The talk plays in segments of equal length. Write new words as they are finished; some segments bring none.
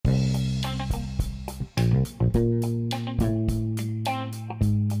So,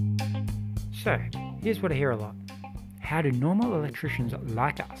 here's what I hear a lot. How do normal electricians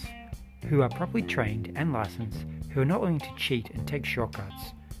like us, who are properly trained and licensed, who are not willing to cheat and take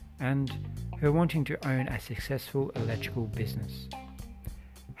shortcuts, and who are wanting to own a successful electrical business,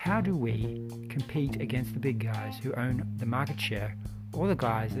 how do we compete against the big guys who own the market share, or the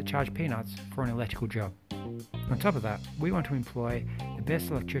guys that charge peanuts for an electrical job? On top of that, we want to employ the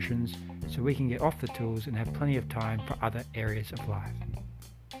best electricians so we can get off the tools and have plenty of time for other areas of life.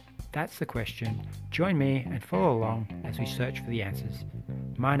 That's the question. Join me and follow along as we search for the answers.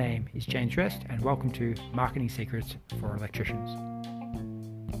 My name is James Rest, and welcome to Marketing Secrets for Electricians.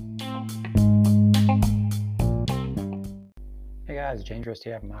 Hey guys, James Rest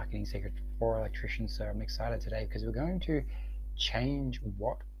here, Marketing Secrets for Electricians. So I'm excited today because we're going to change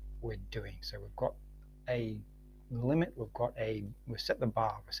what we're doing. So we've got a limit, we've set the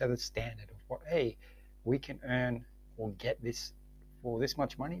bar, we've set the standard of what, hey, we can earn or get this. For this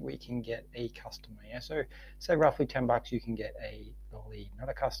much money, we can get a customer. Yeah, so say roughly $10, you can get a lead, not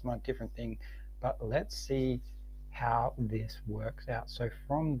a customer, different thing. But let's see how this works out. So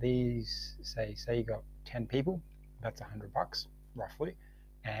from these, say you got 10 people, that's $100 roughly,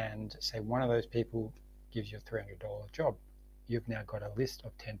 and say one of those people gives you a $300 job. You've now got a list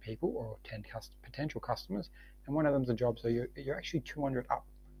of 10 people or 10 potential customers, and one of them's a job. So you're actually 200 up.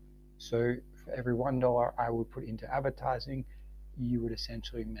 So for every $1 I would put into advertising, you would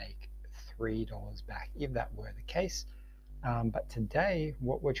essentially make $3 back if that were the case. But today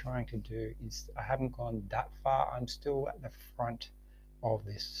what we're trying to do is, I haven't gone that far. I'm still at the front of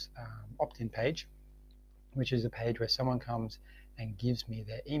this opt-in page, which is a page where someone comes and gives me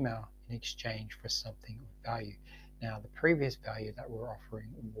their email in exchange for something of value. Now the previous value that we're offering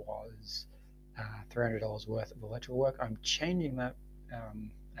was $300 worth of electrical work. I'm changing that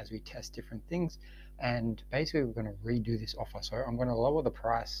as we test different things, and basically we're going to redo this offer. So I'm going to lower the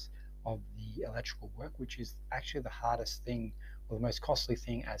price of the electrical work, which is actually the hardest thing or the most costly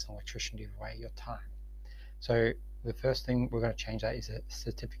thing as an electrician, to give away your time. So the first thing we're going to change that is a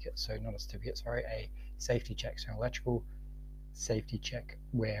certificate. So not a certificate, sorry, a safety check. So an electrical safety check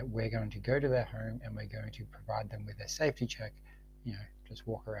where we're going to go to their home and we're going to provide them with a safety check, just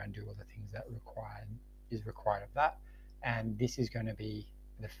walk around, do all the things that is required of that. And this is going to be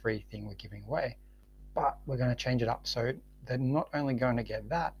the free thing we're giving away, but we're going to change it up. So they're not only going to get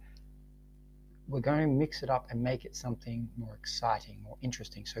that, we're going to mix it up and make it something more exciting, more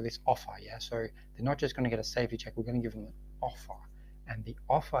interesting. So this offer, so they're not just going to get a safety check, we're going to give them an offer. And the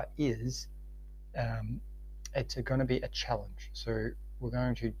offer is, it's going to be a challenge. So we're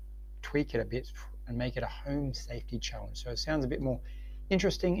going to tweak it a bit and make it a home safety challenge. So it sounds a bit more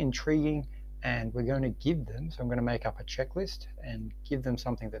interesting, intriguing, and we're going to give them, so I'm going to make up a checklist and give them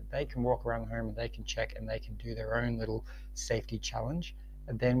something that they can walk around the home and they can check and they can do their own little safety challenge.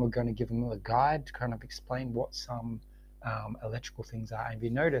 And then we're going to give them a guide to kind of explain what some electrical things are. And if you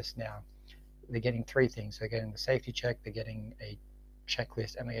notice now, they're getting three things. They're getting the safety check, they're getting a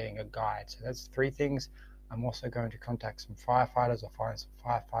checklist, and they're getting a guide. So that's three things. I'm also going to contact some firefighters or find some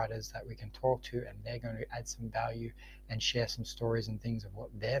firefighters that we can talk to, and they're going to add some value and share some stories and things of what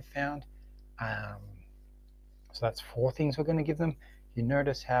they've found. So that's four things we're going to give them. You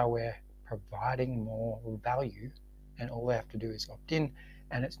notice how we're providing more value, and all they have to do is opt in.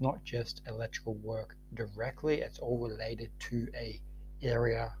 And it's not just electrical work directly, it's all related to a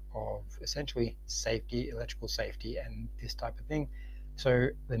area of essentially safety, electrical safety, and this type of thing. So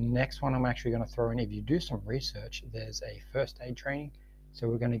the next one I'm actually going to throw in, if you do some research, there's a first aid training. So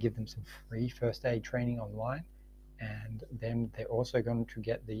we're going to give them some free first aid training online, and then they're also going to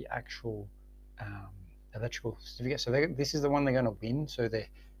get the actual electrical certificate. So this is the one they're going to win. So the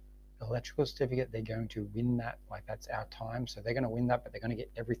electrical certificate, they're going to win that, like that's our time. So they're going to win that, but they're going to get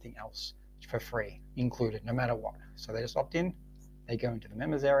everything else for free included, no matter what. So they just opt in, they go into the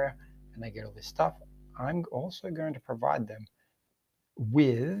members area, and they get all this stuff. I'm also going to provide them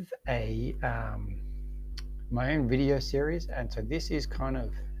with a my own video series. And so this is kind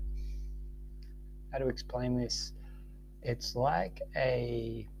of, how to explain this, it's like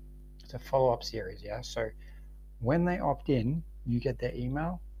a follow-up series. So when they opt in, you get their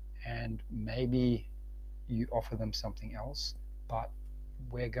email, and maybe you offer them something else, but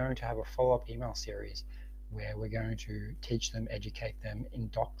we're going to have a follow-up email series where we're going to teach them, educate them,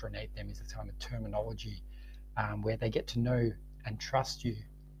 indoctrinate them is the kind of terminology, where they get to know and trust you,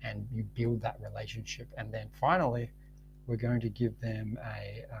 and you build that relationship. And then finally, we're going to give them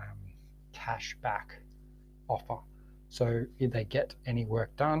a cash back offer. So if they get any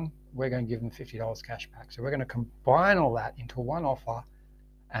work done, we're going to give them $50 cash back. So we're going to combine all that into one offer,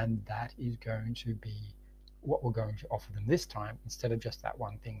 and that is going to be what we're going to offer them this time instead of just that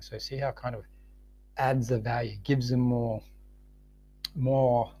one thing. So see how it kind of adds the value, gives them more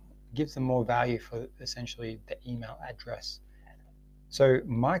value for essentially the email address. So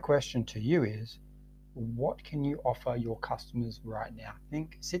my question to you is, what can you offer your customers right now?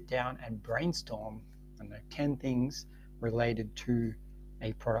 Sit down and brainstorm 10 things related to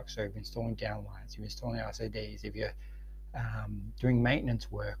a product. So if you're installing downlights, you're installing RCDs, if you're doing maintenance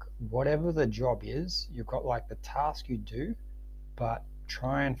work, whatever the job is, you've got like the task you do, but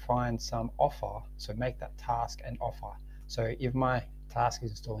try and find some offer. So make that task an offer. So if my task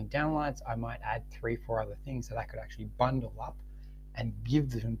is installing downlights, I might add 3-4 other things that I could actually bundle up and give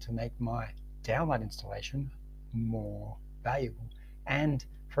them to make my downlight installation more valuable. And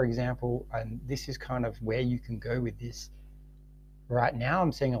for example, and this is kind of where you can go with this. Right now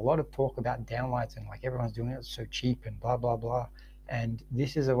I'm seeing a lot of talk about downlights and like everyone's doing it, it's so cheap and blah blah blah, and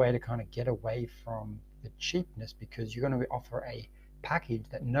this is a way to kind of get away from the cheapness, because you're going to offer a package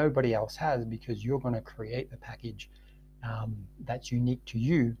that nobody else has, because you're going to create the package that's unique to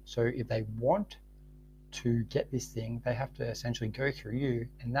you. So if they want to get this thing, they have to essentially go through you,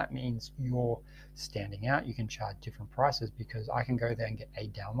 and that means you're standing out. You can charge different prices because I can go there and get a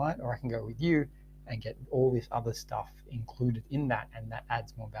downlight, or I can go with you and get all this other stuff included in that, and that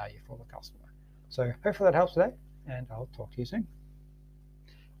adds more value for the customer. So hopefully that helps today, and I'll talk to you soon.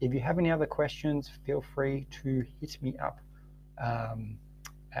 If you have any other questions, feel free to hit me up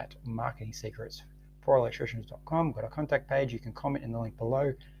at marketingsecrets4electricians.com. Got a contact page. You can comment in the link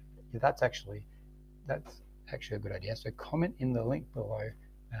below. That's actually a good idea. So comment in the link below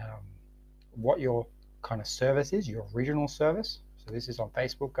what your kind of service is, your original service. So this is on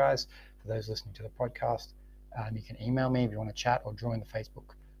Facebook, guys. For those listening to the podcast, you can email me if you want to chat or join the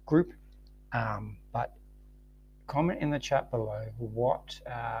Facebook group. But comment in the chat below what's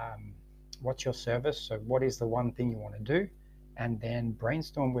your service. So what is the one thing you want to do, and then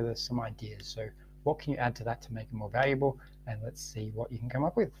brainstorm with us some ideas. So what can you add to that to make it more valuable, and let's see what you can come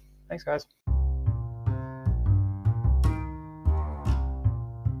up with. Thanks, guys.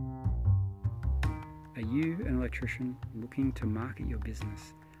 Are you an electrician looking to market your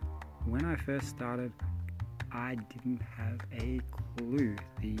business? When I first started, I didn't have a clue.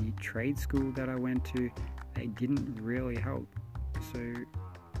 The trade school that I went to, they didn't really help. So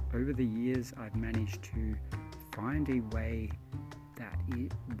over the years, I've managed to find a way that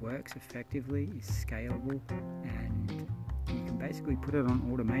it works effectively, is scalable, and you can basically put it on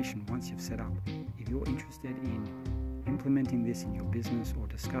automation once you've set up. If you're interested in implementing this in your business or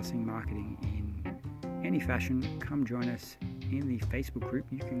discussing marketing in any fashion, come join us in the Facebook group.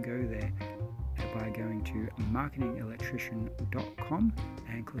 You can go there by going to marketingelectrician.com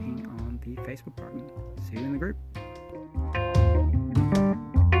and clicking on the Facebook button. See you in the group.